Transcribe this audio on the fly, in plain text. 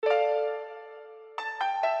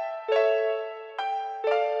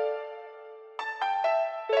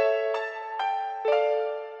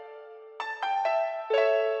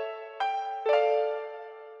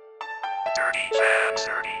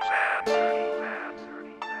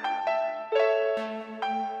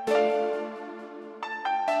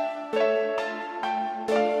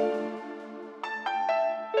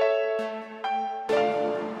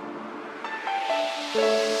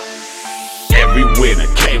winter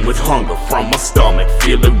came with hunger from my stomach,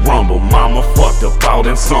 feel it rumble. Mama fucked up out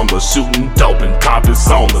in summer, shooting dope and popping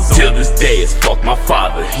sodas. Till this day it's fuck my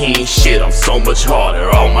father, he ain't shit, I'm so much harder.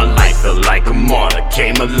 All my life felt like a martyr,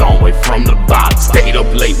 came a long way from the bottom. Stayed up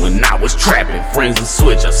late when I was trapping, friends and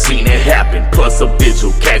switch, I seen it happen. Plus a bitch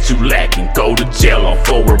will catch you lacking, go to jail off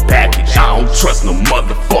for a package. I don't trust no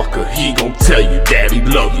motherfucker, he gon' tell you that he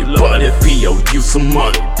love you, but if he owe you some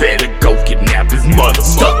money, better go kidnap his mother.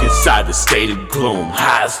 Stuck inside the state of gloom,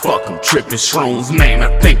 high as fuck, I'm tripping shrooms. Man,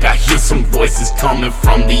 I think I hear some voices coming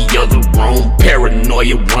from the other room.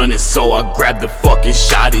 Paranoia running, so I grabbed the fucking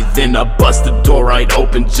shotty. Then I bust the door right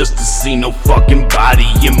open just to see no fucking body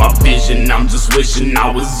in my vision. I'm just wishing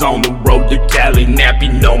I was on the road to Cali.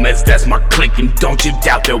 Nappy Nomads, that's my clique, and don't you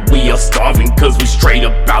doubt that we are starving, cause we straight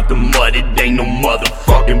up out the mud. It ain't no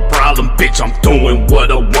motherfucking problem, bitch, I'm doing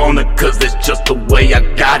what I wanna, cause that's just the way I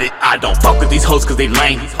got it. I don't fuck with these hoes cause they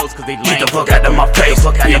lame. Get the fuck out of my face,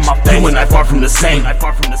 bitch. You and I far from the same.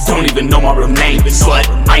 Don't even know my real name, slut.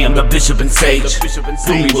 I am the bishop and sage.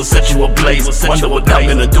 Do me will set you ablaze. Wonder what I'm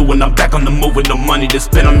gonna do when I'm back on the move with no money to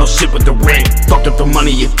spend on no shit with the rent. Fucked up the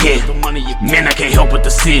money again. Man, I can't help but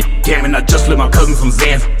the sin. Damn, and I just with my cousin from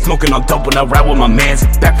Zans. Smoking on dope when I ride with my mans.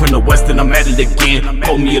 Back from the west and I'm at it again.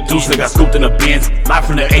 Hold me a deuce, I got scooped in the bins. Live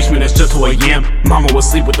from the H, man, that's just who I am. Mama was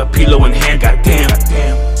asleep with a pillow in hand, goddamn.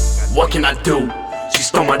 What can I do? She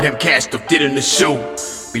stole my damn cash, stuffed it in the shoe.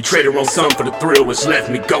 Betrayed her own son for the thrill, which left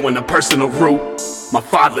me going a personal route. My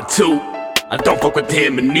father too, I don't fuck with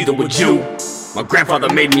him and neither would you. My grandfather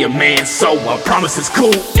made me a man, so I promise it's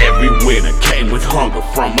cool. Every winter came with hunger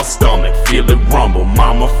from my stomach, feel it rumble.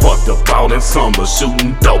 Mama fucked up out in summer,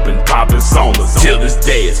 shooting dope and popping sodas. Till this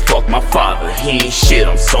day it's fuck my father, he ain't shit,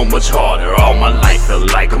 I'm so much harder. All my life felt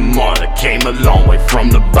like a martyr, came a long way from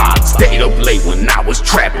the bottom. Stayed up late when I was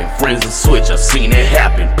trapping, friends and switch, I seen it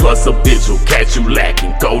happen. Plus a bitch will catch you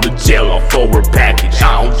lacking, go to jail off for a package.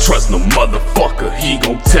 I don't trust no motherfucker, he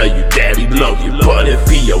gon' tell you that he love you, but if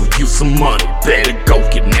he owe you some money, better go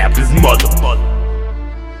kidnap his mother.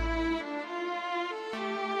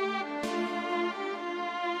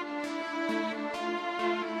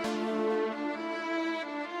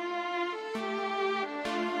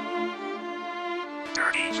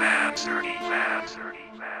 Dirty Labs.